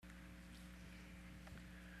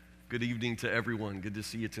Good evening to everyone. Good to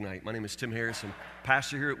see you tonight. My name is Tim Harris. I'm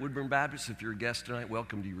pastor here at Woodburn Baptist. If you're a guest tonight,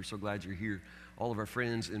 welcome to you. We're so glad you're here. All of our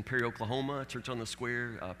friends in Perry, Oklahoma, Church on the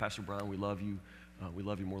Square, Pastor Brian, we love you. We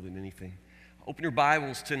love you more than anything. Open your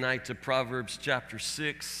Bibles tonight to Proverbs chapter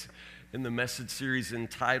 6 in the message series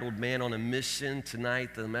entitled Man on a Mission.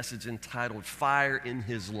 Tonight, the message entitled Fire in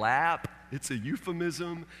His Lap. It's a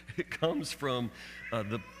euphemism. It comes from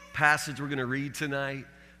the passage we're going to read tonight.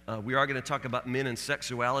 We are going to talk about men and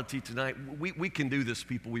sexuality tonight. We can do this,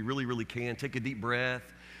 people. We really, really can. Take a deep breath.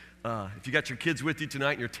 If you got your kids with you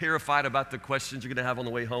tonight and you're terrified about the questions you're going to have on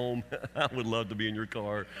the way home, I would love to be in your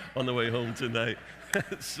car on the way home tonight.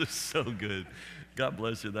 It's just so good. God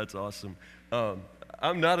bless you. That's awesome.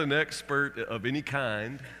 I'm not an expert of any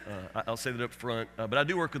kind. I'll say that up front. But I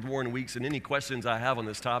do work with Warren Weeks, and any questions I have on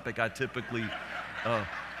this topic, I typically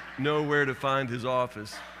know where to find his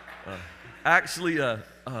office. Actually,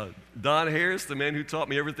 Don Harris, the man who taught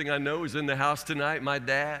me everything I know, is in the house tonight. My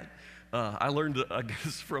dad. I learned, I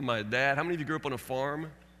guess, from my dad. How many of you grew up on a farm?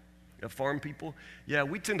 Farm people? Yeah,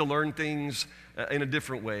 we tend to learn things in a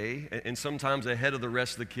different way, and sometimes ahead of the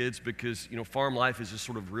rest of the kids because, farm life is just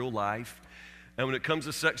sort of real life. And when it comes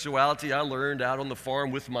to sexuality, I learned out on the farm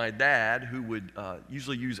with my dad, who would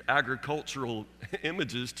usually use agricultural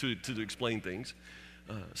images to explain things.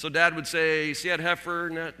 So Dad would say, see that heifer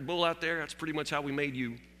and that bull out there? That's pretty much how we made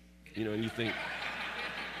you. And you think,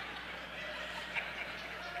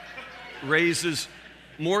 raises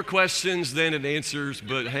more questions than it answers,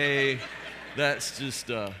 but hey, that's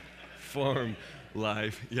just farm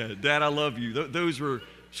life. Yeah, Dad, I love you. Those were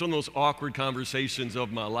some of those awkward conversations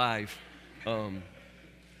of my life. And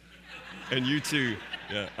you too.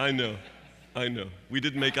 Yeah, I know. We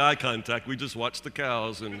didn't make eye contact. We just watched the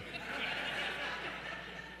cows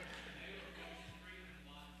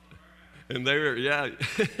and they were, yeah.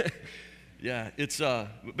 Yeah, it's,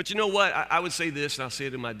 but you know what? I would say this, and I'll say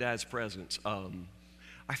it in my dad's presence.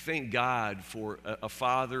 I thank God for a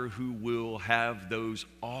father who will have those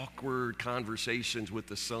awkward conversations with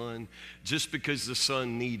the son just because the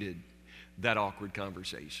son needed that awkward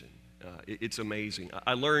conversation. It's amazing.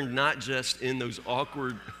 I learned not just in those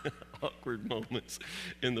awkward moments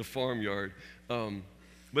in the farmyard,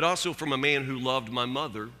 but also from a man who loved my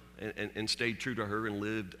mother and stayed true to her and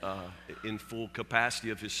lived in full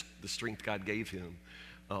capacity of the strength God gave him.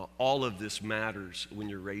 All of this matters when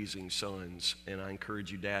you're raising sons, and I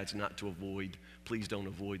encourage you dads not to please don't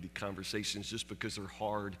avoid the conversations just because they're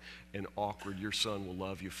hard and awkward. Your son will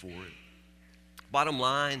love you for it. Bottom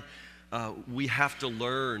line, we have to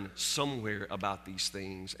learn somewhere about these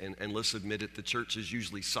things, and let's admit it, the church is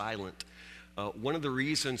usually silent. One of the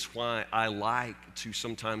reasons why I like to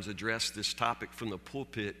sometimes address this topic from the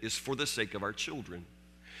pulpit is for the sake of our children.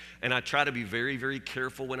 And I try to be very, very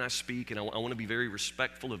careful when I speak, and I want to be very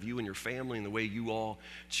respectful of you and your family and the way you all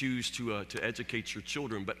choose to educate your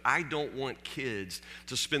children. But I don't want kids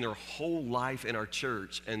to spend their whole life in our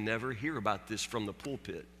church and never hear about this from the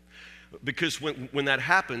pulpit. Because when that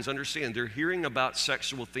happens, understand, they're hearing about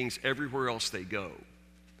sexual things everywhere else they go.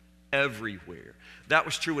 Everywhere. That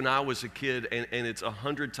was true when I was a kid, and it's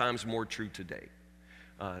 100 times more true today.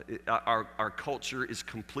 Our culture is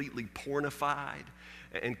completely pornified,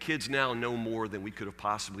 and kids now know more than we could have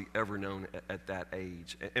possibly ever known at that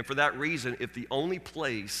age. And for that reason, if the only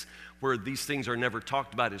place where these things are never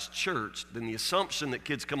talked about is church, then the assumption that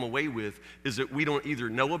kids come away with is that we don't either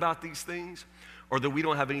know about these things or that we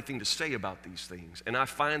don't have anything to say about these things. And I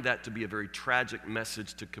find that to be a very tragic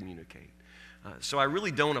message to communicate. So I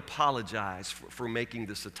really don't apologize for making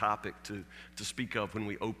this a topic to speak of when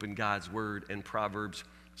we open God's Word, and Proverbs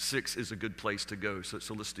 6 is a good place to go.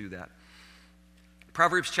 So let's do that.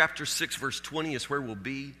 Proverbs chapter 6, verse 20 is where we'll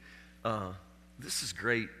be. This is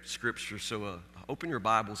great scripture, so open your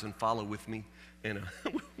Bibles and follow with me, and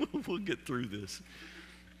we'll get through this.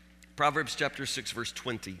 Proverbs chapter 6, verse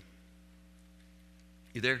 20.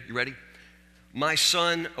 You there? You ready? My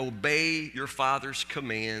son, obey your father's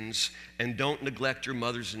commands and don't neglect your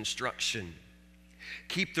mother's instruction.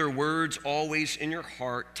 Keep their words always in your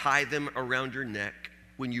heart. Tie them around your neck.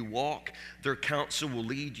 When you walk, their counsel will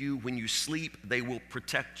lead you. When you sleep, they will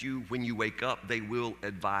protect you. When you wake up, they will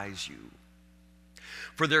advise you.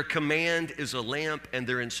 For their command is a lamp and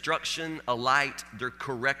their instruction a light. Their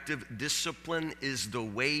corrective discipline is the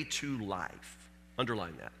way to life.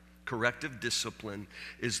 Underline that. Corrective discipline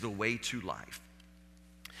is the way to life.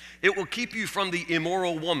 It will keep you from the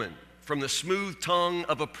immoral woman, from the smooth tongue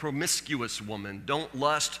of a promiscuous woman. Don't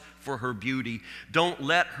lust for her beauty. Don't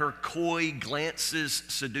let her coy glances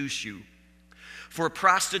seduce you. For a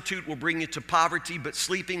prostitute will bring you to poverty, but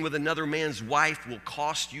sleeping with another man's wife will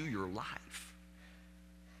cost you your life.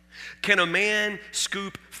 Can a man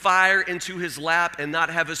scoop fire into his lap and not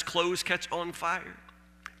have his clothes catch on fire?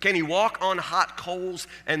 Can he walk on hot coals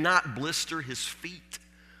and not blister his feet?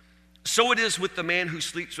 So it is with the man who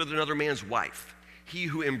sleeps with another man's wife. He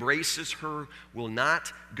who embraces her will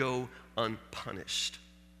not go unpunished.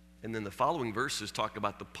 And then the following verses talk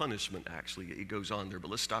about the punishment, actually. It goes on there, but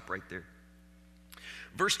let's stop right there.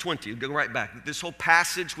 Verse 20, go right back. This whole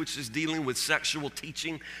passage, which is dealing with sexual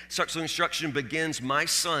teaching, sexual instruction, begins, my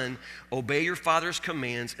son, obey your father's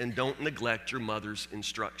commands and don't neglect your mother's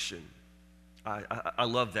instruction. I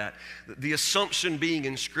love that. The assumption being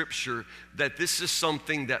in Scripture that this is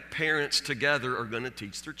something that parents together are going to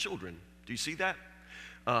teach their children. Do you see that?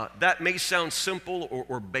 That may sound simple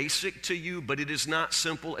or basic to you, but it is not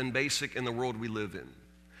simple and basic in the world we live in.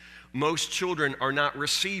 Most children are not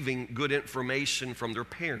receiving good information from their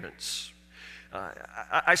parents.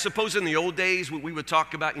 I suppose in the old days we would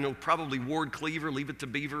talk about, probably Ward Cleaver, Leave It to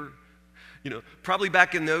Beaver. Probably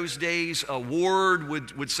back in those days, Ward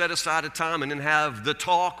would set aside a time and then have the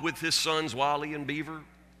talk with his sons, Wally and Beaver.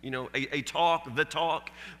 A talk, the talk.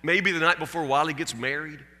 Maybe the night before Wally gets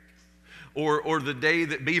married. Or the day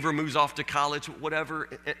that Beaver moves off to college, whatever.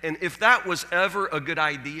 And if that was ever a good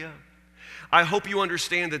idea, I hope you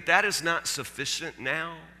understand that that is not sufficient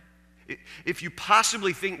now. If you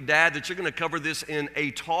possibly think, Dad, that you're going to cover this in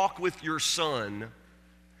a talk with your son,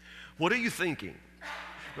 what are you thinking?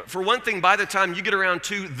 For one thing, by the time you get around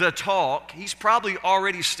to the talk, he's probably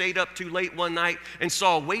already stayed up too late one night and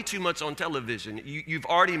saw way too much on television. You've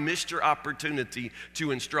already missed your opportunity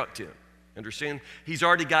to instruct him. Understand? He's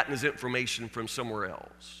already gotten his information from somewhere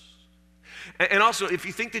else. And also, if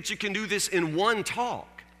you think that you can do this in one talk,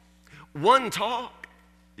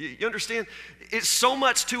 you understand? It's so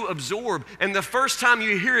much to absorb, and the first time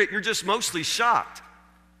you hear it, you're just mostly shocked.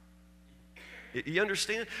 You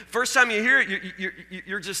understand? First time you hear it,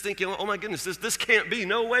 you're just thinking, oh my goodness, this can't be,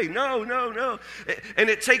 no way, no. And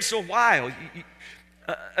it takes a while.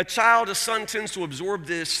 A son tends to absorb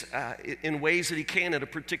this in ways that he can at a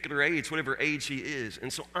particular age, whatever age he is.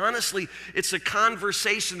 And so honestly, it's a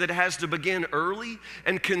conversation that has to begin early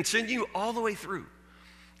and continue all the way through.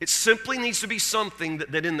 It simply needs to be something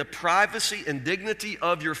that in the privacy and dignity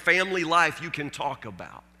of your family life you can talk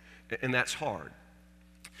about. And that's hard.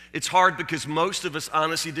 It's hard because most of us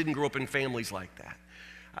honestly didn't grow up in families like that.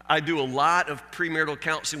 I do a lot of premarital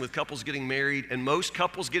counseling with couples getting married, and most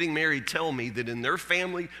couples getting married tell me that in their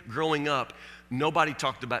family growing up, nobody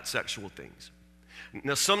talked about sexual things.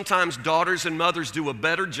 Now, sometimes daughters and mothers do a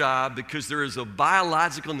better job because there is a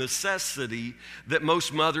biological necessity that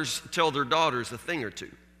most mothers tell their daughters a thing or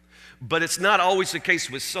two. But it's not always the case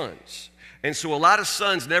with sons. And so a lot of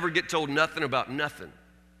sons never get told nothing about nothing,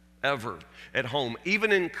 ever, at home,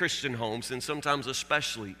 even in Christian homes, and sometimes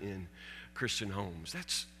especially in Christian homes.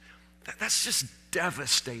 That's just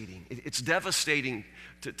devastating. It's devastating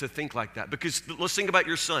to think like that, because let's think about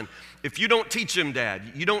your son. If you don't teach him, Dad,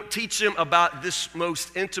 you don't teach him about this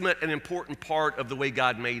most intimate and important part of the way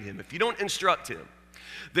God made him. If you don't instruct him,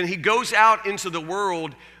 then he goes out into the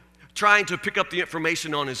world trying to pick up the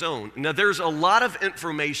information on his own. Now, there's a lot of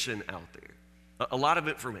information out there, a lot of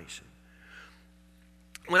information.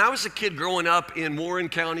 When I was a kid growing up in Warren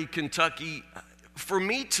County, Kentucky, for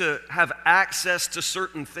me to have access to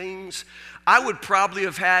certain things, I would probably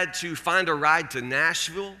have had to find a ride to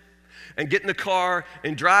Nashville and get in the car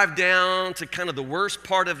and drive down to kind of the worst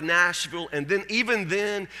part of Nashville. And then even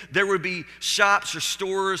then, there would be shops or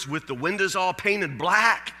stores with the windows all painted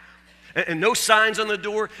black and no signs on the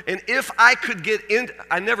door. And if I could get in,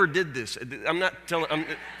 I never did this. I'm not telling,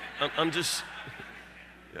 I'm just,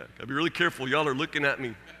 yeah, gotta be really careful. Y'all are looking at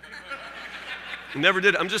me. Never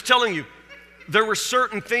did it. I'm just telling you, there were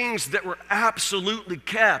certain things that were absolutely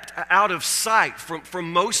kept out of sight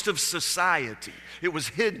from most of society. It was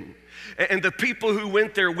hidden. And the people who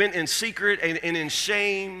went there went in secret and in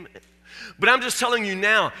shame. But I'm just telling you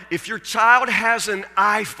now, if your child has an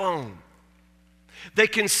iPhone, they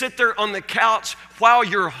can sit there on the couch while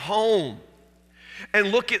you're home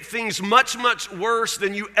and look at things much, much worse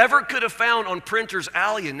than you ever could have found on Printer's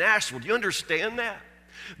Alley in Nashville. Do you understand that?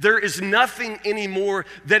 There is nothing anymore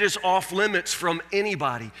that is off limits from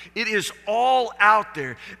anybody. It is all out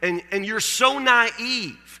there. And you're so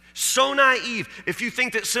naive if you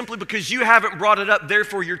think that simply because you haven't brought it up,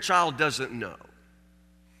 therefore your child doesn't know.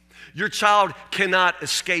 Your child cannot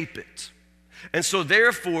escape it. And so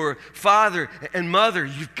therefore, father and mother,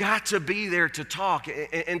 you've got to be there to talk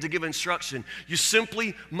and to give instruction. You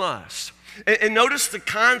simply must. And notice the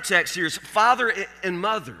context here is father and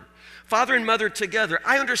mother. Father and mother together.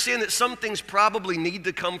 I understand that some things probably need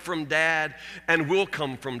to come from dad and will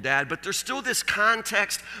come from dad, but there's still this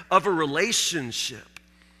context of a relationship.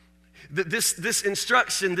 This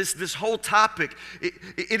instruction, this whole topic,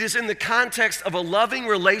 it is in the context of a loving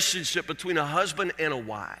relationship between a husband and a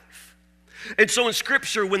wife. And so in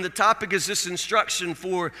Scripture, when the topic is this instruction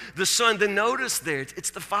for the son, then notice there, it's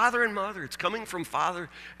the father and mother. It's coming from father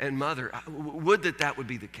and mother. Would that would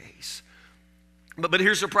be the case. But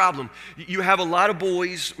here's the problem. You have a lot of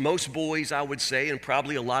boys, most boys, I would say, and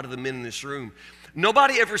probably a lot of the men in this room.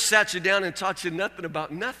 Nobody ever sat you down and taught you nothing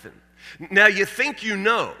about nothing. Now, you think you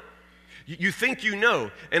know. You think you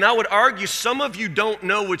know. And I would argue some of you don't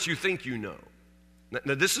know what you think you know.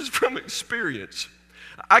 Now, this is from experience.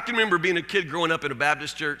 I can remember being a kid growing up in a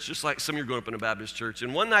Baptist church, just like some of you growing up in a Baptist church.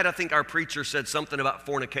 And one night, I think our preacher said something about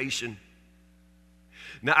fornication.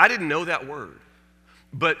 Now, I didn't know that word.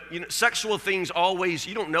 But, sexual things always,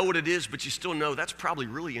 you don't know what it is, but you still know that's probably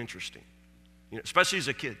really interesting, especially as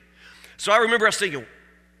a kid. So I remember us thinking,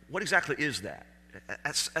 what exactly is that?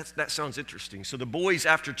 That sounds interesting. So the boys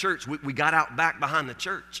after church, we got out back behind the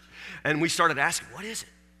church, and we started asking, what is it?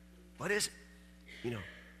 What is it?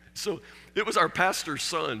 So it was our pastor's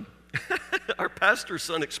son. Our pastor's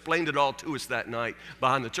son explained it all to us that night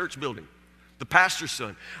behind the church building. The pastor's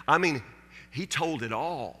son. I mean, he told it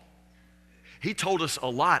all. He told us a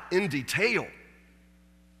lot in detail.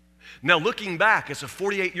 Now, looking back as a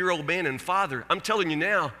 48-year-old man and father, I'm telling you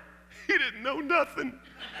now, he didn't know nothing.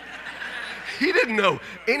 He didn't know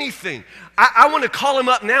anything. I want to call him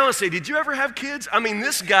up now and say, did you ever have kids? I mean,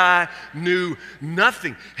 this guy knew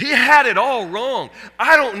nothing. He had it all wrong.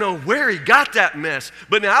 I don't know where he got that mess.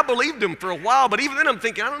 But now I believed him for a while, but even then I'm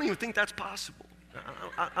thinking, I don't even think that's possible.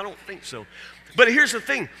 I don't think so. But here's the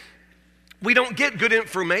thing. We don't get good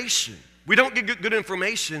information. We don't get good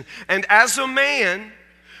information. And as a man,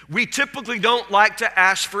 we typically don't like to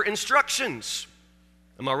ask for instructions.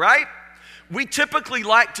 Am I right? We typically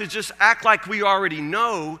like to just act like we already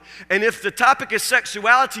know. And if the topic is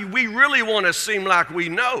sexuality, we really want to seem like we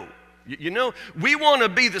know. We want to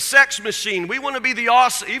be the sex machine. We want to be the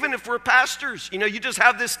awesome, even if we're pastors. You just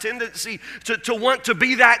have this tendency to want to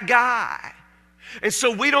be that guy. And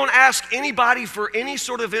so we don't ask anybody for any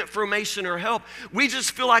sort of information or help. We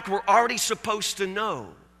just feel like we're already supposed to know.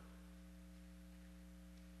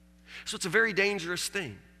 So it's a very dangerous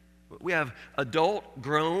thing. We have adult,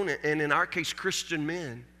 grown, and in our case, Christian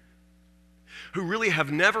men who really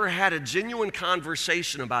have never had a genuine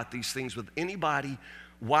conversation about these things with anybody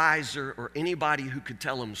wiser or anybody who could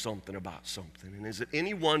tell them something about something. And is it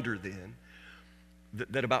any wonder then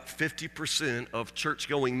that about 50% of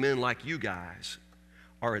church-going men like you guys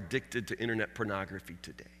are addicted to internet pornography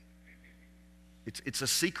today? It's a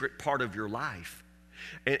secret part of your life.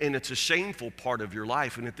 And it's a shameful part of your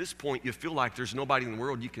life. And at this point, you feel like there's nobody in the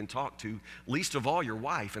world you can talk to, least of all your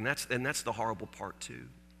wife. And that's the horrible part too.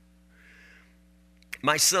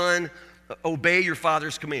 My son, obey your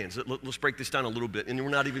father's commands. Let's break this down a little bit. And we're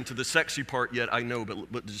not even to the sexy part yet, I know,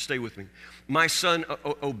 but just stay with me. My son,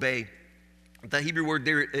 obey. The Hebrew word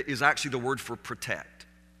there is actually the word for protect.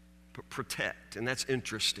 Protect, and that's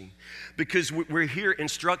interesting because we're here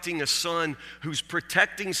instructing a son who's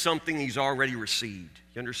protecting something he's already received.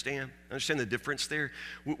 You understand? Understand the difference there?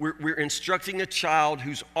 We're instructing a child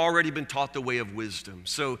who's already been taught the way of wisdom.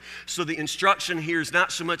 So the instruction here is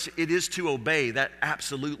not so much it is to obey. That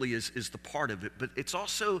absolutely is the part of it. But it's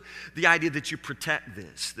also the idea that you protect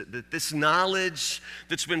this, that this knowledge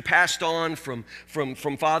that's been passed on from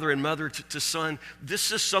father and mother to son,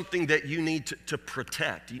 this is something that you need to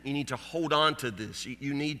protect. You need to hold on to this.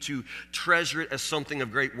 You need to treasure it as something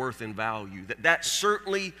of great worth and value. That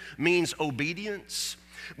certainly means obedience.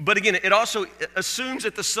 But again, it also assumes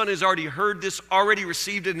that the son has already heard this, already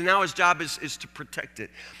received it, and now his job is to protect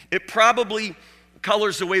it. It probably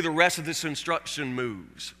colors the way the rest of this instruction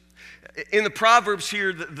moves. In the Proverbs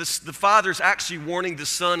here, the father's actually warning the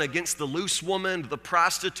son against the loose woman, the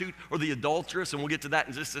prostitute, or the adulteress, and we'll get to that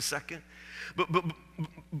in just a second.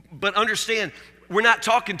 But understand, we're not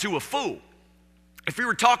talking to a fool. If we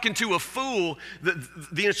were talking to a fool,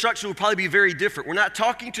 the instruction would probably be very different. We're not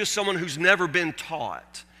talking to someone who's never been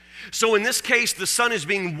taught. So in this case, the son is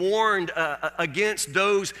being warned against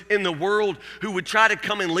those in the world who would try to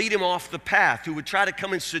come and lead him off the path, who would try to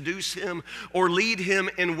come and seduce him or lead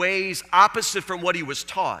him in ways opposite from what he was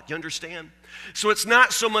taught. You understand? So it's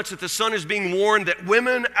not so much that the son is being warned that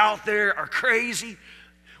women out there are crazy.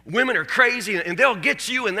 Women are crazy and they'll get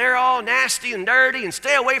you and they're all nasty and dirty and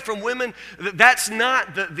stay away from women. That's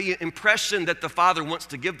not the impression that the father wants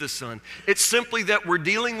to give the son. It's simply that we're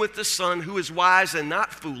dealing with the son who is wise and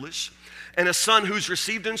not foolish. and a son who's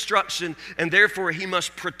received instruction, and therefore he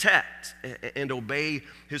must protect and obey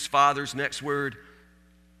his father's, next word,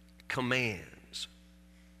 commands.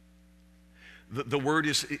 The word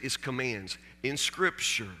is commands. In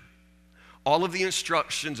Scripture, all of the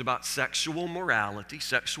instructions about sexual morality,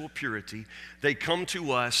 sexual purity, they come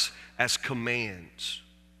to us as commands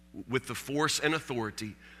with the force and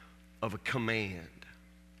authority of a command.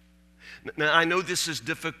 Now, I know this is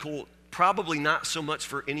difficult, probably not so much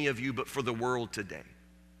for any of you, but for the world today.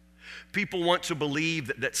 People want to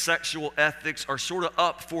believe that sexual ethics are sort of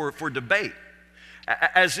up for debate,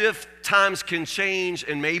 as if times can change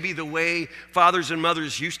and maybe the way fathers and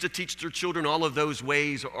mothers used to teach their children, all of those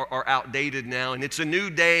ways are outdated now, and it's a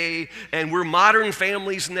new day, and we're modern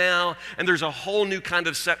families now, and there's a whole new kind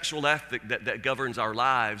of sexual ethic that governs our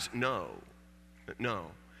lives. No.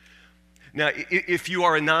 Now, if you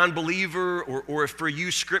are a non-believer, or if for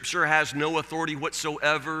you Scripture has no authority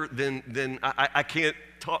whatsoever, then I can't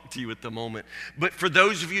talk to you at the moment. But for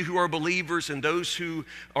those of you who are believers and those who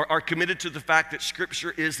are committed to the fact that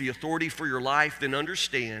Scripture is the authority for your life, then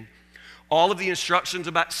understand all of the instructions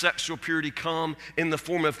about sexual purity come in the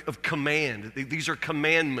form of command. These are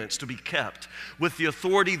commandments to be kept with the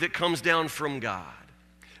authority that comes down from God.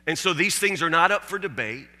 And so these things are not up for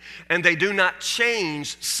debate, and they do not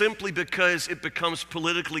change simply because it becomes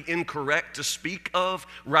politically incorrect to speak of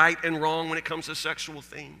right and wrong when it comes to sexual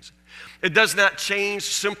things. It does not change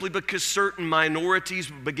simply because certain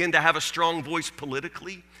minorities begin to have a strong voice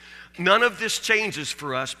politically. None of this changes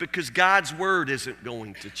for us because God's word isn't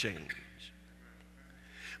going to change.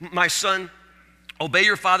 My son, obey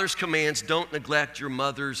your father's commands. Don't neglect your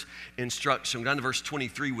mother's instruction. Go down to verse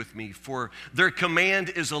 23 with me. For their command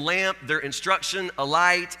is a lamp, their instruction a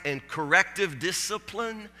light, and corrective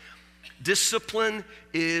discipline. Discipline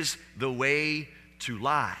is the way to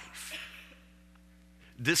life.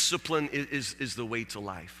 Discipline is the way to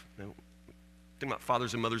life. Now, think about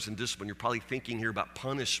fathers and mothers and discipline. You're probably thinking here about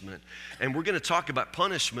punishment. And we're going to talk about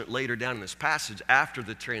punishment later down in this passage after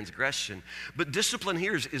the transgression. But discipline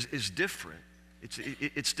here is different.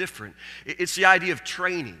 It's different. It's the idea of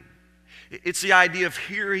training. It's the idea of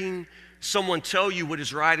hearing someone tell you what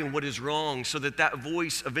is right and what is wrong so that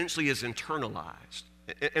voice eventually is internalized.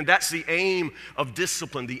 And that's the aim of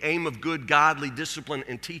discipline, the aim of good, godly discipline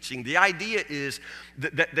and teaching. The idea is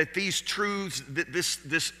that these truths, that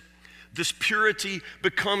this purity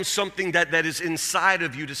becomes something that is inside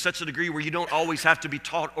of you to such a degree where you don't always have to be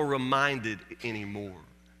taught or reminded anymore.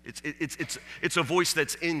 It's a voice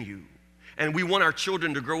that's in you. And we want our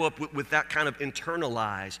children to grow up with that kind of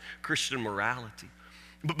internalized Christian morality.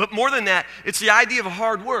 But more than that, it's the idea of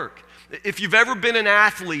hard work. If you've ever been an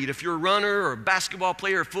athlete, if you're a runner or a basketball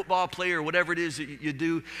player or football player or whatever it is that you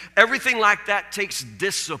do, everything like that takes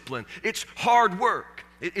discipline. It's hard work.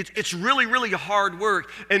 It's really, really hard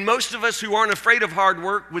work. And most of us who aren't afraid of hard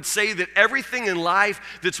work would say that everything in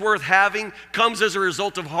life that's worth having comes as a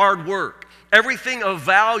result of hard work. Everything of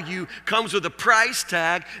value comes with a price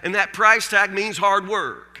tag, and that price tag means hard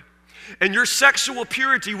work. And your sexual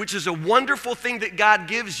purity, which is a wonderful thing that God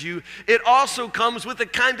gives you, it also comes with a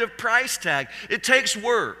kind of price tag. It takes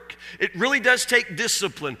work. It really does take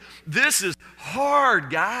discipline. This is hard,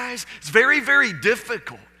 guys. It's very, very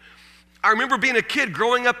difficult. I remember being a kid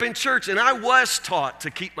growing up in church, and I was taught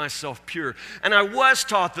to keep myself pure. And I was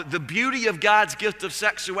taught that the beauty of God's gift of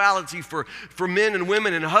sexuality for men and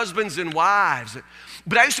women and husbands and wives.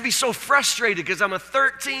 But I used to be so frustrated because I'm a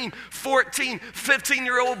 13, 14,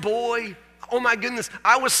 15-year-old boy. Oh my goodness,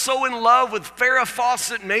 I was so in love with Farrah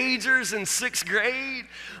Fawcett Majors in 6th grade.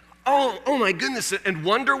 Oh my goodness, and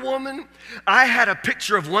Wonder Woman. I had a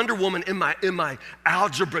picture of Wonder Woman in my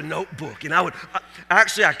algebra notebook, and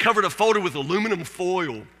I covered a photo with aluminum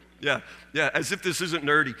foil. Yeah, as if this isn't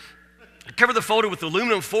nerdy. I covered the photo with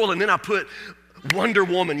aluminum foil, and then I put Wonder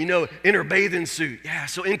Woman, in her bathing suit. Yeah,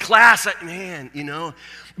 so in class,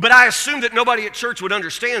 But I assumed that nobody at church would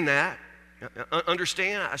understand that.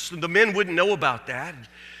 Understand? I assumed the men wouldn't know about that.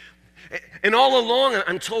 And all along,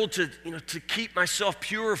 I'm told to keep myself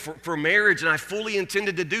pure for marriage, and I fully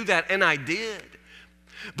intended to do that, and I did.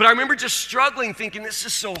 But I remember just struggling, thinking, this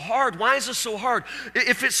is so hard. Why is this so hard?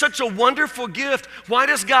 If it's such a wonderful gift, why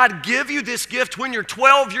does God give you this gift when you're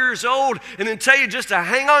 12 years old and then tell you just to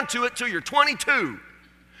hang on to it till you're 22?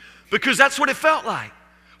 Because that's what it felt like.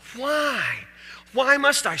 Why? Why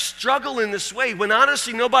must I struggle in this way when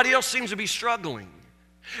honestly nobody else seems to be struggling?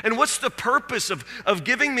 And what's the purpose of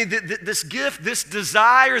giving me this gift, this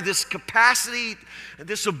desire, this capacity,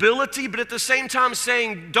 this ability, but at the same time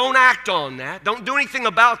saying, don't act on that. Don't do anything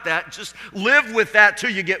about that. Just live with that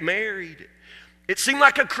till you get married. It seemed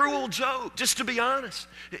like a cruel joke, just to be honest.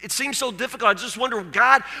 It seemed so difficult. I just wonder,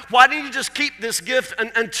 God, why didn't you just keep this gift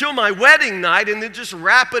until my wedding night and then just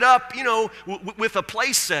wrap it up, with a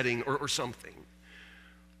place setting or something?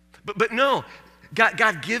 But no,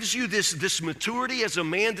 God gives you this maturity as a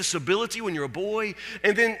man, this ability when you're a boy,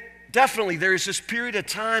 and then definitely there is this period of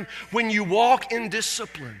time when you walk in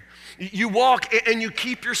discipline. You walk and you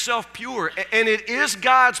keep yourself pure, and it is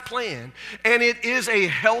God's plan, and it is a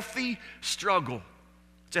healthy struggle.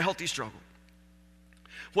 It's a healthy struggle.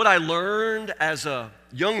 What I learned as a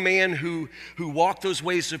young man who walked those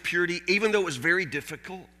ways of purity, even though it was very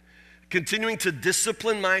difficult, continuing to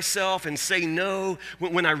discipline myself and say no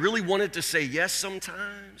when I really wanted to say yes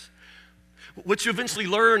sometimes, what you eventually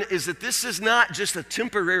learn is that this is not just a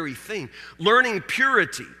temporary thing. Learning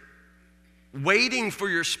purity, waiting for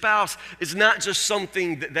your spouse, is not just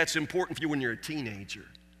something that's important for you when you're a teenager.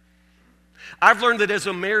 I've learned that as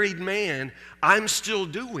a married man, I'm still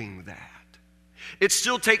doing that. It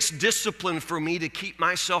still takes discipline for me to keep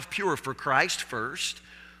myself pure for Christ first,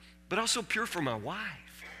 but also pure for my wife.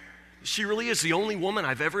 She really is the only woman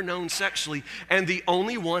I've ever known sexually, and the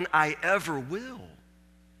only one I ever will.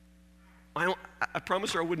 I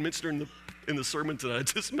promised her I wouldn't mention her in the sermon tonight. I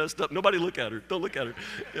just messed up. Nobody look at her. Don't look at her.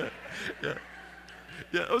 Yeah.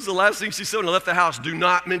 That was the last thing she said when I left the house. Do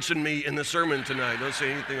not mention me in the sermon tonight. Don't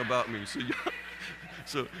say anything about me.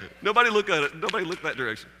 So nobody look at it. Nobody look that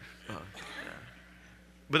direction.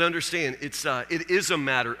 But understand, it is a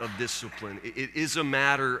matter of discipline. It is a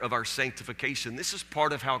matter of our sanctification. This is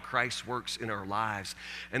part of how Christ works in our lives,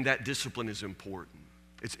 and that discipline is important.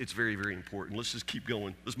 It's very, very important. Let's just keep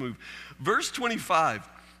going. Let's move. Verse 25.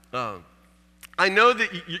 I know that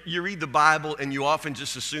you read the Bible and you often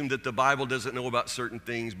just assume that the Bible doesn't know about certain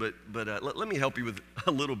things, but let me help you with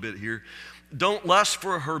a little bit here. Don't lust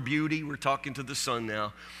for her beauty. We're talking to the son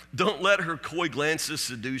now. Don't let her coy glances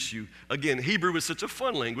seduce you. Again, Hebrew is such a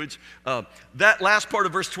fun language. That last part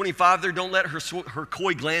of verse 25 there, don't let her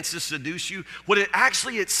coy glances seduce you. What it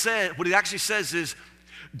actually says is,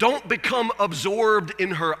 don't become absorbed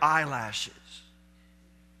in her eyelashes.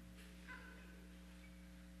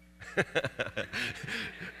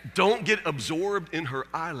 Don't get absorbed in her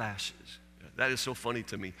eyelashes. That is so funny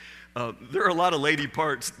to me. There are a lot of lady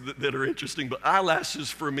parts that are interesting, but eyelashes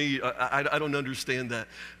for me, I don't understand that.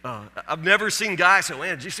 I've never seen guys say,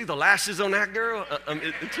 man, did you see the lashes on that girl?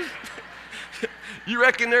 You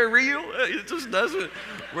reckon they're real? It just doesn't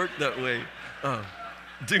work that way.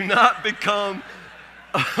 Do not become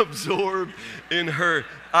absorbed in her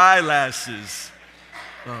eyelashes.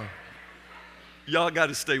 Y'all got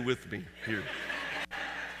to stay with me here.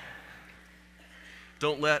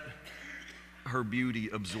 Don't let her beauty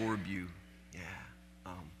absorb you. Yeah.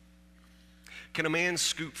 Can a man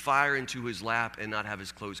scoop fire into his lap and not have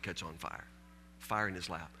his clothes catch on fire? Fire in his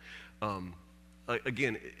lap.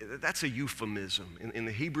 Again, that's a euphemism. In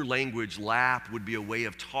the Hebrew language, lap would be a way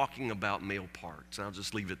of talking about male parts. I'll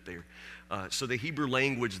just leave it there. So the Hebrew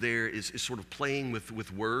language there is sort of playing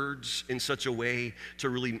with words in such a way to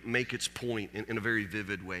really make its point in a very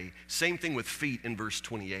vivid way. Same thing with feet in verse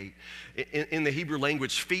 28. In the Hebrew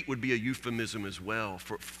language, feet would be a euphemism as well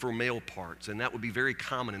for male parts, and that would be very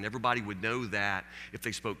common, and everybody would know that if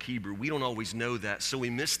they spoke Hebrew. We don't always know that, so we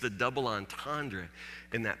miss the double entendre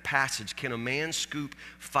in that passage. Can a man scoop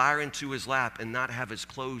fire into his lap and not have his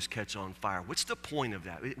clothes catch on fire? What's the point of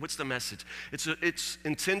that? What's the message? It's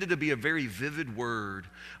intended to be a very vivid word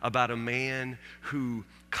about a man who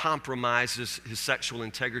compromises his sexual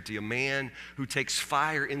integrity, a man who takes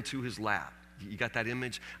fire into his lap. You got that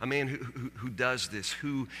image? A man who does this,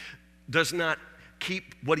 who does not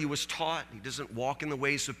keep what he was taught. He doesn't walk in the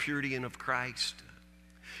ways of purity and of Christ.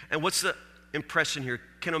 And what's the impression here?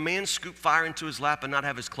 Can a man scoop fire into his lap and not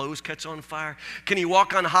have his clothes catch on fire? Can he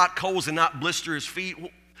walk on hot coals and not blister his feet?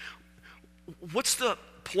 What's the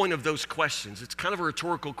point of those questions? It's kind of a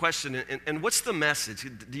rhetorical question. And what's the message?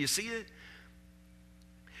 Do you see it?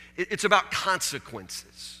 It's about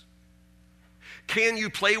consequences. Can you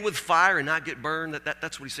play with fire and not get burned?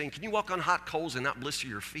 That's what he's saying. Can you walk on hot coals and not blister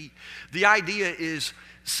your feet? The idea is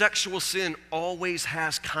sexual sin always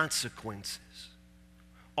has consequences.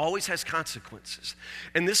 Always has consequences.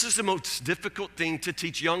 And this is the most difficult thing to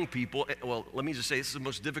teach young people. Well, let me just say, this is the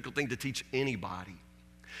most difficult thing to teach anybody.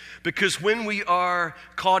 Because when we are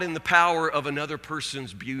caught in the power of another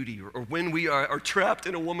person's beauty, or when we are trapped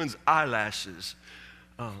in a woman's eyelashes,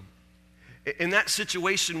 in that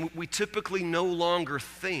situation, we typically no longer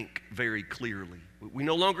think very clearly. We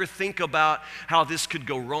no longer think about how this could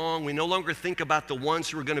go wrong. We no longer think about the ones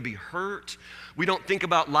who are going to be hurt. We don't think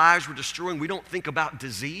about lives we're destroying. We don't think about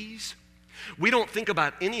disease. We don't think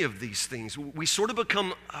about any of these things. We sort of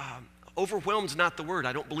become overwhelmed's not the word.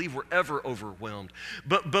 I don't believe we're ever overwhelmed.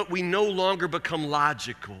 But we no longer become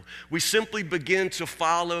logical. We simply begin to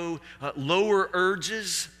follow lower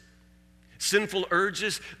urges, sinful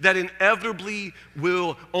urges that inevitably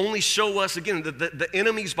will only show us, again, the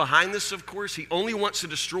enemy's behind this, of course. He only wants to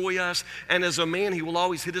destroy us. And as a man, he will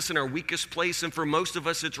always hit us in our weakest place. And for most of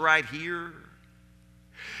us, it's right here.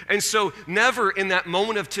 And so never in that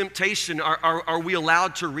moment of temptation are we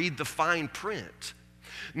allowed to read the fine print.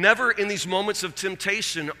 Never in these moments of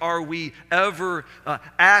temptation are we ever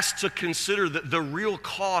asked to consider the real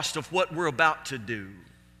cost of what we're about to do.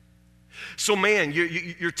 So man,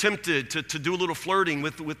 you're tempted to do a little flirting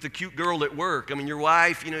with the cute girl at work. I mean, your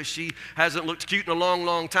wife, she hasn't looked cute in a long,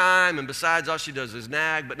 long time, and besides, all she does is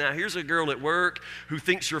nag. But now here's a girl at work who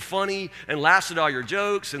thinks you're funny and laughs at all your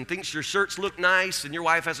jokes and thinks your shirts look nice, and your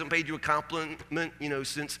wife hasn't paid you a compliment,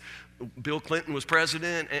 since Bill Clinton was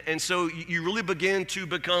president. And so you really begin to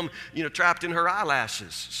become, trapped in her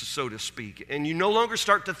eyelashes, so to speak. And you no longer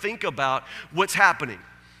start to think about what's happening.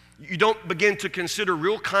 You don't begin to consider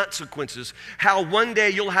real consequences, how one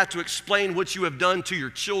day you'll have to explain what you have done to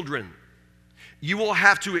your children. You will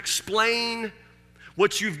have to explain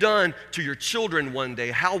what you've done to your children one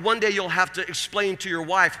day, how one day you'll have to explain to your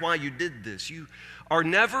wife why you did this. You are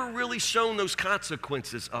never really shown those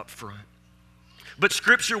consequences up front. But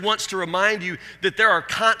Scripture wants to remind you that there are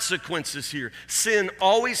consequences here. Sin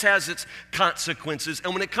always has its consequences.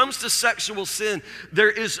 And when it comes to sexual sin,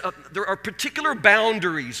 there are particular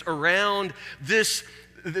boundaries around this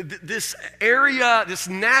area, this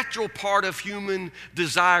natural part of human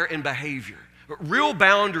desire and behavior. Real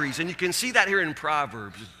boundaries, and you can see that here in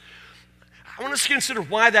Proverbs. I want us to consider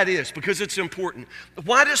why that is, because it's important.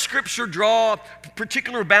 Why does Scripture draw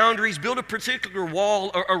particular boundaries, build a particular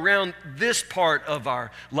wall around this part of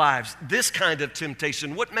our lives, this kind of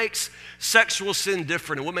temptation? What makes sexual sin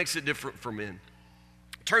different, and what makes it different for men?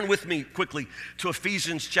 Turn with me quickly to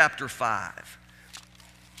Ephesians chapter 5.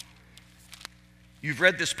 You've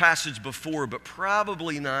read this passage before, but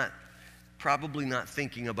probably not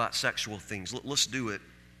thinking about sexual things. Let's do it.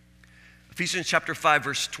 Ephesians chapter 5,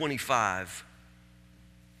 verse 25.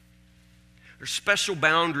 There's special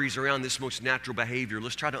boundaries around this most natural behavior.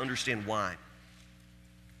 Let's try to understand why.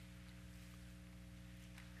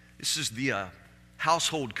 This is the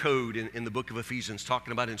household code in the book of Ephesians,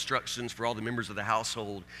 talking about instructions for all the members of the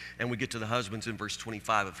household. And we get to the husbands in verse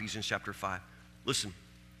 25, Ephesians chapter 5. Listen.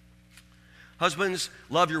 Husbands,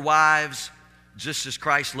 love your wives just as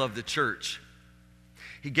Christ loved the church.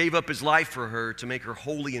 He gave up his life for her to make her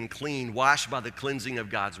holy and clean, washed by the cleansing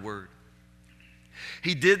of God's word.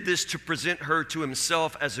 He did this to present her to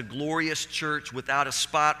himself as a glorious church without a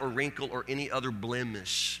spot or wrinkle or any other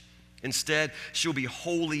blemish. Instead, she'll be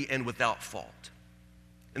holy and without fault.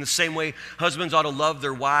 In the same way, husbands ought to love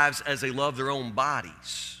their wives as they love their own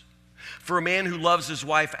bodies. For a man who loves his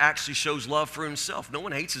wife actually shows love for himself. No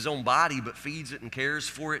one hates his own body but feeds it and cares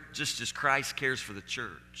for it just as Christ cares for the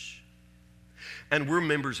church. And we're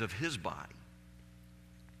members of his body.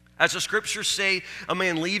 As the scriptures say, a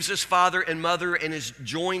man leaves his father and mother and is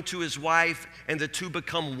joined to his wife, and the two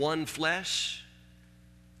become one flesh.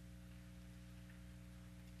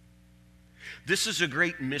 This is a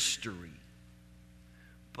great mystery,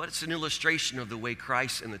 but it's an illustration of the way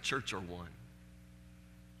Christ and the church are one.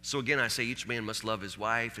 So again, I say each man must love his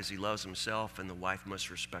wife as he loves himself, and the wife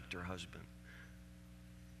must respect her husband.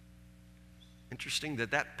 Interesting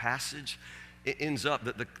that passage, it ends up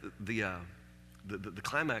that the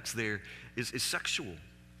climax there is sexual.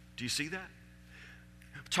 Do you see that?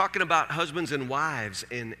 Talking about husbands and wives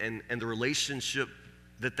and the relationship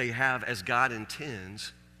that they have as God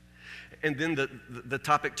intends. And then the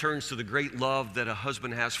topic turns to the great love that a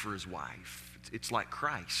husband has for his wife. It's like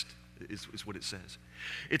Christ, is what it says.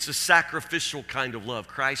 It's a sacrificial kind of love.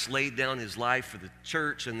 Christ laid down his life for the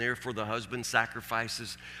church, and therefore the husband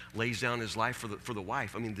lays down his life for the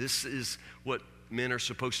wife. I mean, this is what men are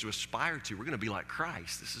supposed to aspire to. We're going to be like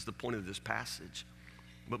Christ. This is the point of this passage.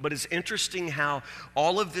 But it's interesting how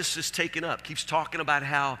all of this is taken up. Keeps talking about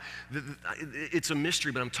how it's a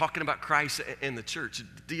mystery, but I'm talking about Christ and the church.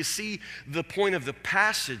 Do you see the point of the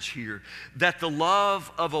passage here? That the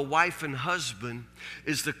love of a wife and husband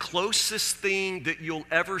is the closest thing that you'll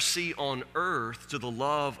ever see on earth to the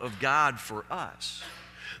love of God for us.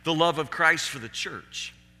 The love of Christ for the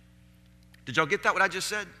church. Did y'all get that, what I just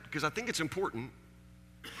said? Because I think it's important.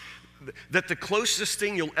 That the closest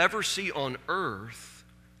thing you'll ever see on earth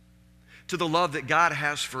to the love that God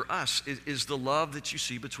has for us is the love that you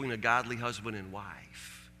see between a godly husband and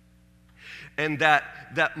wife. And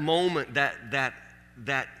that moment, that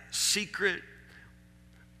that secret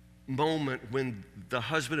moment when the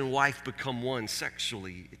husband and wife become one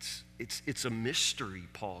sexually, it's a mystery,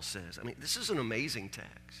 Paul says. I mean, this is an amazing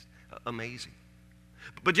text. Amazing.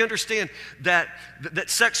 But you understand that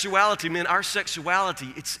sexuality, man, our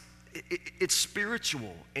sexuality, it's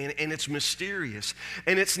spiritual and it's mysterious.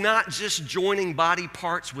 And it's not just joining body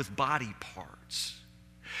parts with body parts.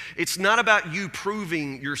 It's not about you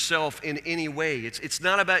proving yourself in any way. It's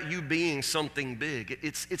not about you being something big.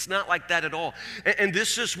 It's not like that at all. And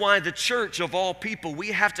this is why the church of all people, we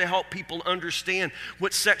have to help people understand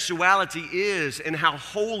what sexuality is and how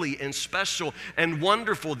holy and special and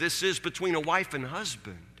wonderful this is between a wife and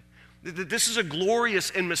husband. This is a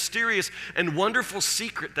glorious and mysterious and wonderful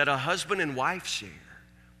secret that a husband and wife share.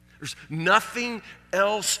 There's nothing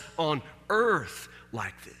else on earth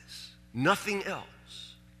like this. Nothing else.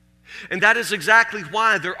 And that is exactly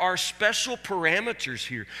why there are special parameters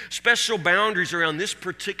here, special boundaries around this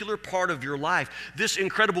particular part of your life, this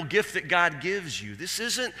incredible gift that God gives you. This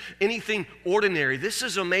isn't anything ordinary. This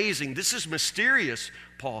is amazing. This is mysterious,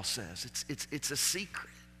 Paul says. It's a secret.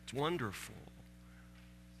 It's wonderful.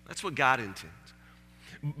 That's what God intends.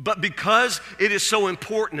 But because it is so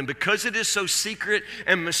important and because it is so secret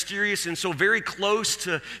and mysterious and so very close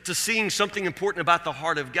to seeing something important about the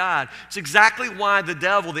heart of God, it's exactly why the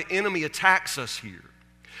devil, the enemy, attacks us here.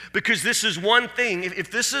 Because this is one thing,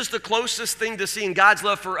 if this is the closest thing to seeing God's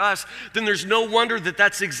love for us, then there's no wonder that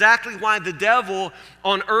that's exactly why the devil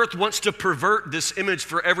on earth wants to pervert this image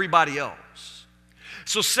for everybody else.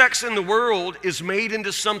 So sex in the world is made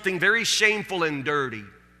into something very shameful and dirty.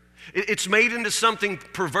 It's made into something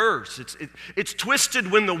perverse. It's twisted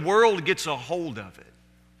when the world gets a hold of it.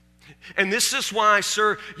 And this is why,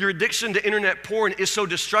 sir, your addiction to internet porn is so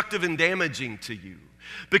destructive and damaging to you.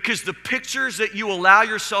 Because the pictures that you allow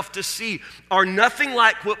yourself to see are nothing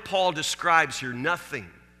like what Paul describes here, nothing.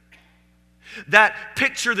 That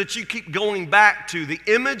picture that you keep going back to, the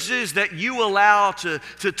images that you allow to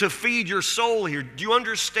feed your soul here, do you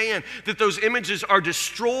understand that those images are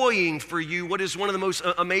destroying for you what is one of the most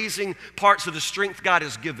amazing parts of the strength God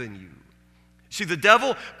has given you? See, the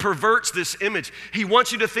devil perverts this image. He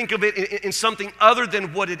wants you to think of it in something other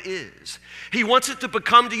than what it is. He wants it to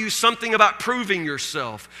become to you something about proving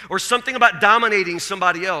yourself, or something about dominating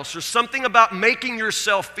somebody else, or something about making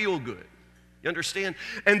yourself feel good. You understand?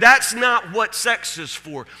 And that's not what sex is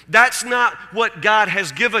for. That's not what God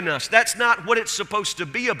has given us. That's not what it's supposed to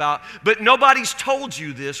be about. But nobody's told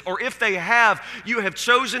you this, or if they have, you have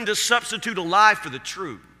chosen to substitute a lie for the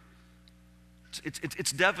truth.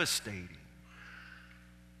 It's devastating.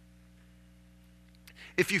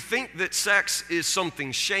 If you think that sex is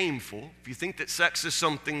something shameful, if you think that sex is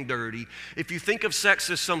something dirty, if you think of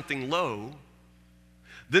sex as something low,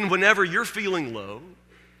 then whenever you're feeling low,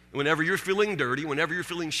 whenever you're feeling dirty, whenever you're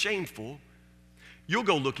feeling shameful, you'll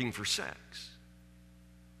go looking for sex.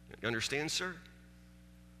 You understand, sir?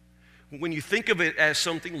 When you think of it as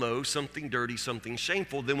something low, something dirty, something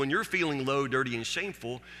shameful, then when you're feeling low, dirty, and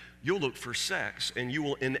shameful, you'll look for sex, and you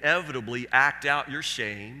will inevitably act out your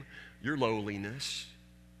shame, your lowliness,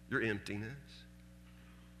 your emptiness.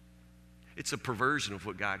 It's a perversion of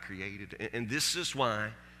what God created, and this is why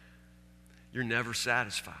you're never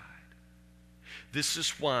satisfied. This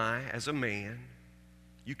is why, as a man,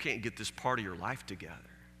 you can't get this part of your life together.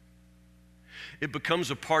 It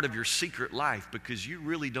becomes a part of your secret life because you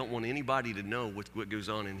really don't want anybody to know what goes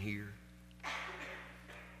on in here.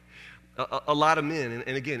 A lot of men,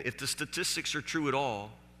 and again, if the statistics are true at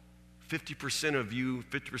all,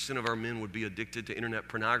 50% of our men would be addicted to internet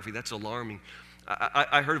pornography. That's alarming.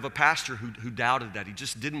 I heard of a pastor who doubted that. He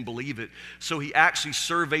just didn't believe it. So he actually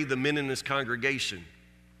surveyed the men in his congregation.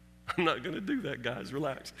 I'm not going to do that, guys.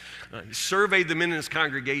 Relax. He surveyed the men in his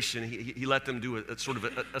congregation. He let them do a sort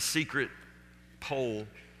of a secret poll.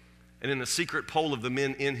 And in a secret poll of the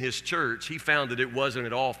men in his church, he found that it wasn't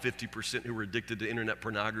at all 50% who were addicted to internet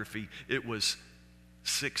pornography. It was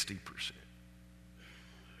 60%.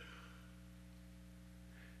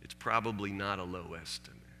 It's probably not a low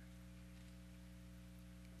estimate.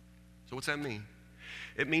 So what's that mean?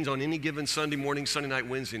 It means on any given Sunday morning, Sunday night,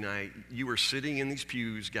 Wednesday night, you are sitting in these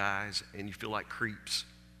pews, guys, and you feel like creeps.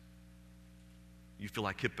 You feel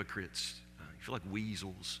like hypocrites. You feel like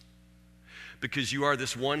weasels. Because you are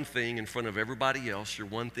this one thing in front of everybody else. You're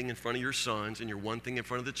one thing in front of your sons, and you're one thing in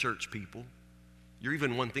front of the church people. You're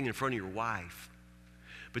even one thing in front of your wife.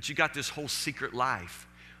 But you got this whole secret life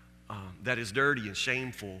that is dirty and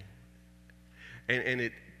shameful, and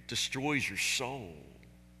it destroys your soul.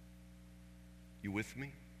 You with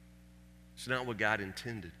me? It's not what God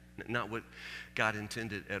intended. Not what God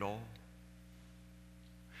intended at all.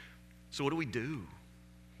 So what do we do?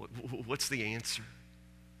 What's the answer?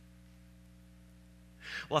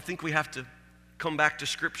 Well, I think we have to come back to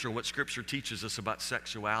Scripture and what Scripture teaches us about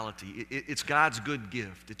sexuality. It's God's good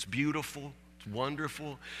gift. It's beautiful. It's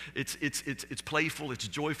wonderful. It's playful. It's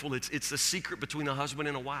joyful. It's the secret between a husband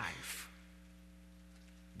and a wife.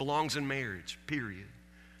 Belongs in marriage, period.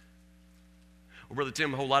 Well, Brother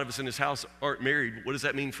Tim, a whole lot of us in this house aren't married. What does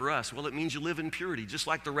that mean for us? Well, it means you live in purity, just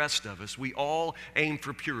like the rest of us. We all aim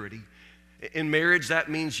for purity. In marriage, that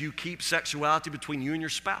means you keep sexuality between you and your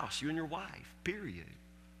spouse, you and your wife, period.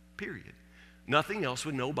 Period. Nothing else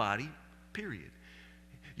with nobody, period.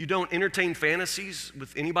 You don't entertain fantasies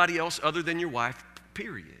with anybody else other than your wife,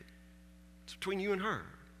 period. It's between you and her,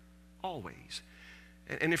 always.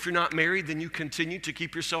 And if you're not married, then you continue to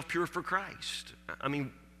keep yourself pure for Christ. I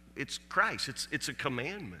mean, it's Christ. It's a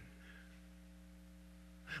commandment.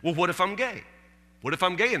 Well, what if I'm gay? What if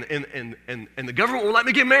I'm gay and the government won't let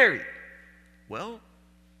me get married? Well,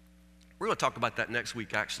 we're going to talk about that next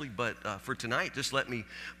week, actually. But for tonight, just let me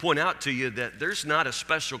point out to you that there's not a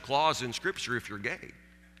special clause in Scripture if you're gay.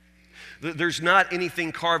 There's not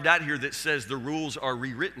anything carved out here that says the rules are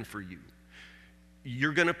rewritten for you.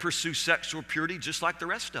 You're going to pursue sexual purity just like the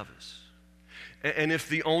rest of us. And if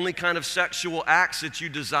the only kind of sexual acts that you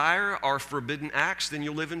desire are forbidden acts, then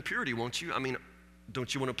you'll live in purity, won't you? I mean,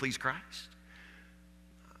 don't you want to please Christ?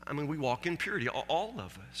 I mean, we walk in purity, all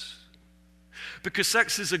of us. Because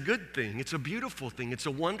sex is a good thing. It's a beautiful thing. It's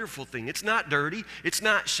a wonderful thing. It's not dirty. It's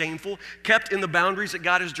not shameful. Kept in the boundaries that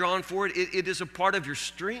God has drawn for it, it is a part of your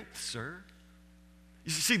strength, sir.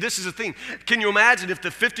 You see, this is the thing. Can you imagine if the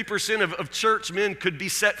 50% of church men could be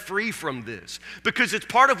set free from this? Because it's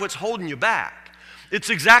part of what's holding you back. It's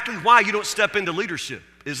exactly why you don't step into leadership,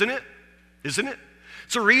 isn't it? Isn't it?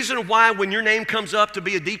 It's a reason why when your name comes up to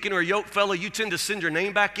be a deacon or a yoke fellow, you tend to send your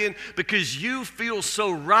name back in because you feel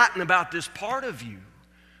so rotten about this part of you.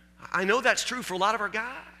 I know that's true for a lot of our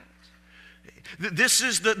guys. This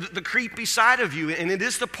is the creepy side of you, and it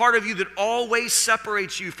is the part of you that always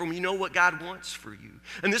separates you from what God wants for you.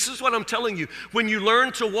 And this is what I'm telling you. When you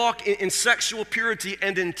learn to walk in sexual purity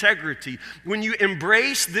and integrity, when you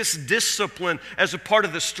embrace this discipline as a part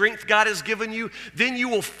of the strength God has given you, then you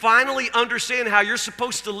will finally understand how you're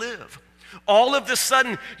supposed to live. All of a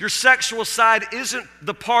sudden, your sexual side isn't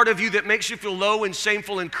the part of you that makes you feel low and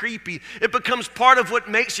shameful and creepy. It becomes part of what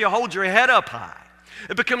makes you hold your head up high.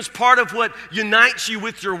 It becomes part of what unites you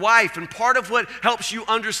with your wife and part of what helps you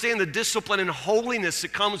understand the discipline and holiness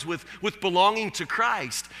that comes with belonging to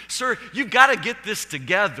Christ. Sir, you've got to get this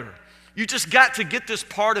together. You just got to get this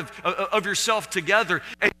part of yourself together,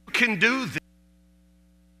 and you can do this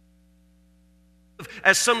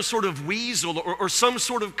as some sort of weasel or some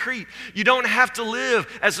sort of creep. You don't have to live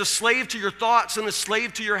as a slave to your thoughts and a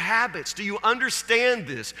slave to your habits. Do you understand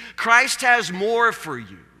this? Christ has more for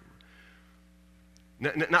you.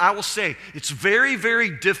 Now, I will say, it's very, very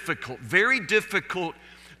difficult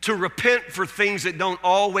to repent for things that don't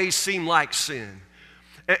always seem like sin.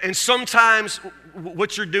 And sometimes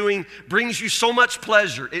what you're doing brings you so much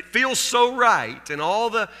pleasure. It feels so right. And all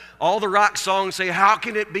the rock songs say, how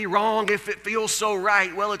can it be wrong if it feels so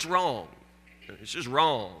right? Well, it's wrong. It's just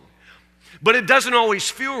wrong. But it doesn't always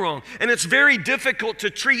feel wrong. And it's very difficult to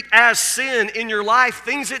treat as sin in your life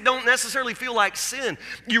things that don't necessarily feel like sin.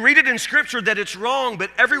 You read it in Scripture that it's wrong, but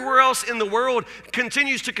everywhere else in the world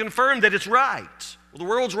continues to confirm that it's right. Well, the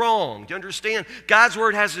world's wrong. Do you understand? God's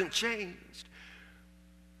word hasn't changed.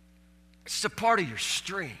 It's a part of your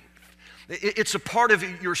strength. It's a part of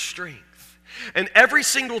your strength. And every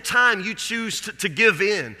single time you choose to give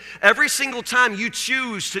in, every single time you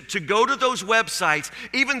choose to go to those websites,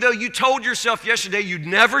 even though you told yourself yesterday you'd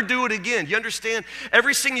never do it again, you understand?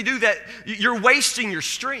 Every time you do that, you're wasting your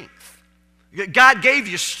strength. God gave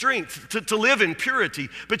you strength to live in purity,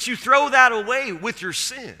 but you throw that away with your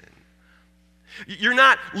sin. You're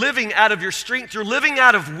not living out of your strength, you're living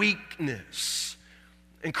out of weakness.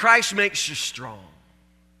 And Christ makes you strong.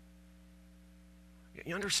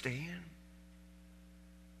 You understand?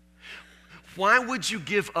 Why would you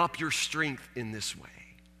give up your strength in this way?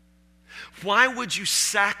 Why would you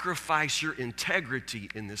sacrifice your integrity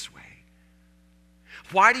in this way?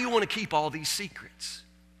 Why do you want to keep all these secrets?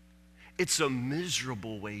 It's a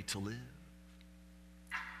miserable way to live.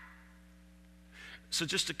 So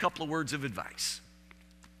just a couple of words of advice.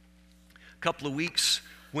 A couple of weeks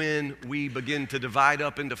when we begin to divide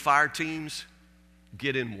up into fire teams,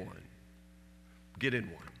 get in one. Get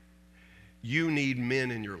in one. You need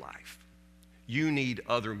men in your life. You need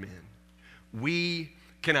other men. We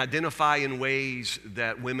can identify in ways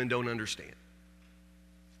that women don't understand.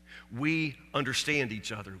 We understand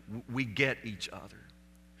each other. We get each other.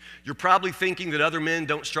 You're probably thinking that other men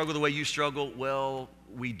don't struggle the way you struggle. Well,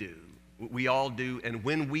 we do. We all do. And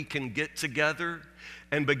when we can get together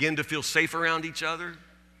and begin to feel safe around each other,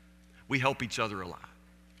 we help each other a lot.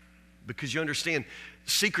 Because you understand,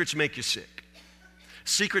 secrets make you sick.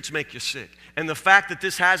 Secrets make you sick. And the fact that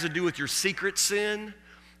this has to do with your secret sin,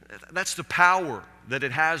 that's the power that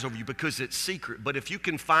it has over you because it's secret. But if you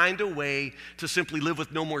can find a way to simply live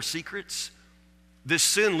with no more secrets, this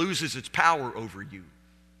sin loses its power over you.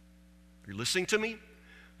 You're listening to me?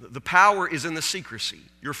 The power is in the secrecy.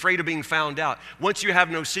 You're afraid of being found out. Once you have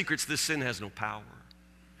no secrets, this sin has no power.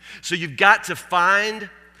 So you've got to find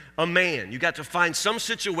a man. You've got to find some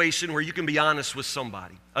situation where you can be honest with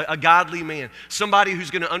somebody, a godly man, somebody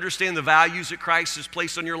who's going to understand the values that Christ has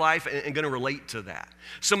placed on your life and going to relate to that.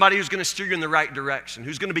 Somebody who's going to steer you in the right direction,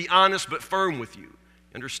 who's going to be honest but firm with you.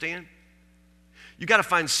 Understand? You got to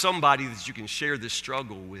find somebody that you can share this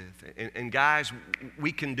struggle with. And guys,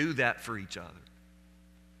 we can do that for each other.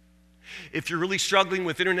 If you're really struggling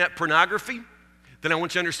with internet pornography, then I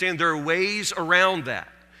want you to understand there are ways around that.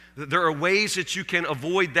 There are ways that you can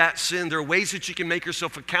avoid that sin. There are ways that you can make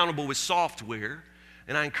yourself accountable with software.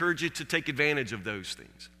 And I encourage you to take advantage of those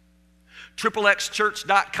things.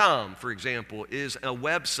 XXXchurch.com, for example, is a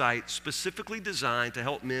website specifically designed to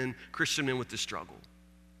help men, Christian men, with this struggle.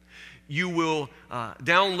 You will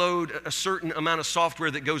download a certain amount of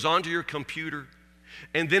software that goes onto your computer,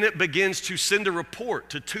 and then it begins to send a report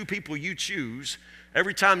to two people you choose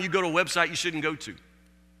every time you go to a website you shouldn't go to.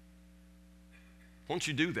 Won't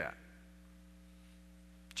you do that?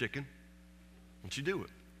 Chicken, won't you do it?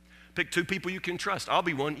 Pick two people you can trust. I'll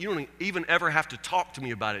be one. You don't even ever have to talk to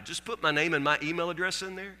me about it. Just put my name and my email address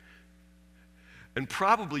in there, and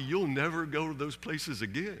probably you'll never go to those places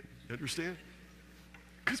again. You understand?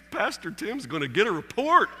 Because Pastor Tim's going to get a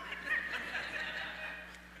report.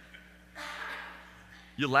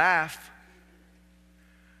 You laugh.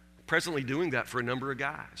 I'm presently doing that for a number of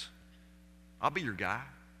guys. I'll be your guy.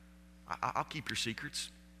 I'll keep your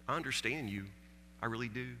secrets. I understand you. I really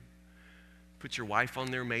do. Put your wife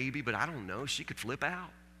on there maybe, but I don't know. She could flip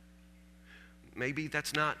out. Maybe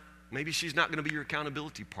she's not going to be your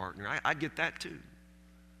accountability partner. I get that too.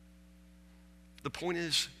 The point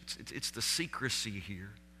is, it's the secrecy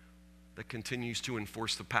here that continues to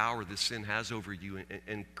enforce the power this sin has over you.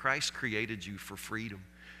 And Christ created you for freedom.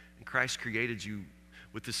 And Christ created you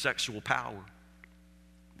with the sexual power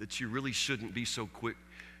that you really shouldn't be so quick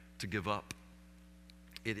to give up.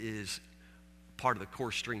 It is part of the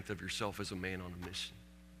core strength of yourself as a man on a mission.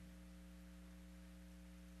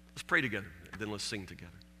 Let's pray together, then let's sing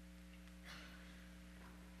together.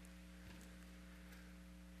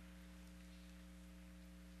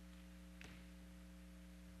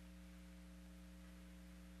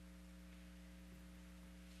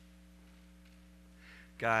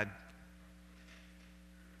 God,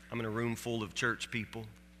 I'm in a room full of church people,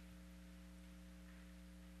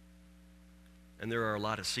 and there are a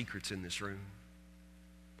lot of secrets in this room.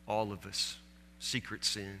 All of us, secret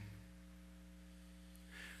sin.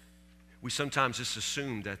 We sometimes just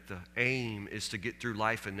assume that the aim is to get through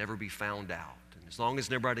life and never be found out. And as long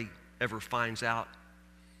as nobody ever finds out,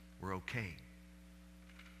 we're okay.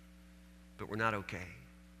 But we're not okay.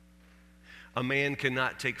 A man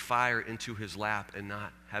cannot take fire into his lap and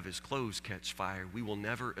not have his clothes catch fire. We will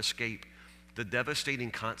never escape the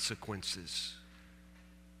devastating consequences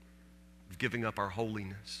of giving up our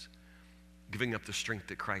holiness, giving up the strength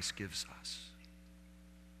that Christ gives us.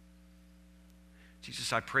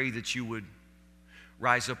 Jesus, I pray that you would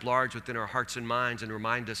rise up large within our hearts and minds and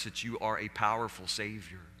remind us that you are a powerful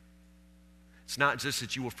Savior. It's not just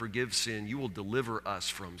that you will forgive sin, you will deliver us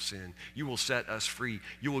from sin. You will set us free.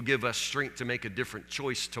 You will give us strength to make a different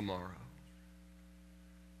choice tomorrow.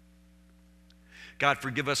 God,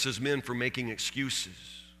 forgive us as men for making excuses.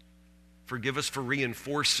 Forgive us for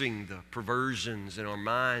reinforcing the perversions in our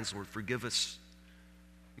minds. Lord, forgive us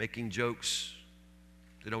making jokes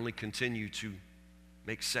that only continue to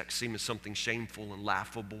make sex seem as something shameful and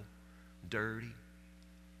laughable, dirty.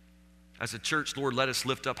 As a church, Lord, let us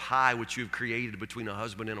lift up high what you have created between a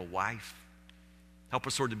husband and a wife. Help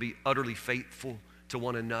us, Lord, to be utterly faithful to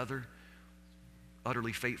one another,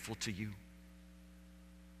 utterly faithful to you.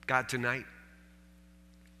 God, tonight,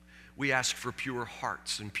 we ask for pure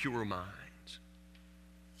hearts and pure minds.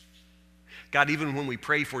 God, even when we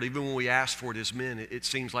pray for it, even when we ask for it as men, it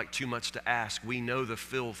seems like too much to ask. We know the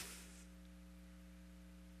filth.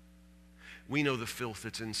 We know the filth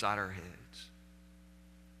that's inside our heads.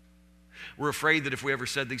 We're afraid that if we ever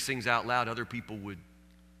said these things out loud, other people would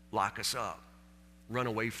lock us up, run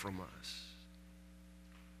away from us.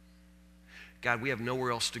 God, we have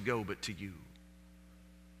nowhere else to go but to you.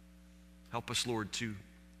 Help us, Lord, to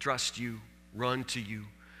trust you, run to you,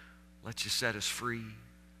 let you set us free.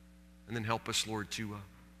 And then help us, Lord, to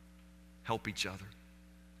help each other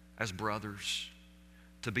as brothers,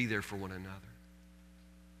 to be there for one another.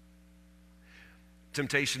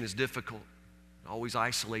 Temptation is difficult. It always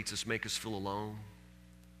isolates us, makes us feel alone.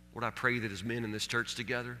 Lord, I pray that as men in this church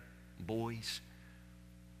together, boys,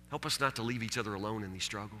 help us not to leave each other alone in these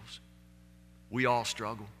struggles. We all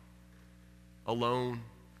struggle. Alone,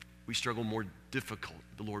 we struggle more difficult,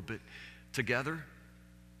 the Lord, but together,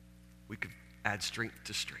 we could add strength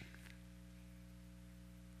to strength.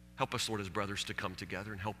 Help us, Lord, as brothers to come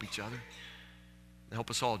together and help each other. And help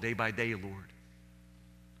us all day by day, Lord.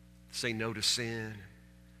 Say no to sin,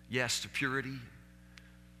 yes to purity,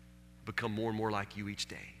 become more and more like you each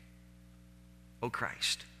day. Oh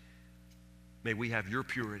Christ, may we have your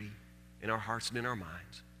purity in our hearts and in our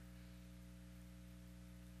minds.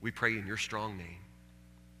 We pray in your strong name.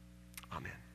 Amen.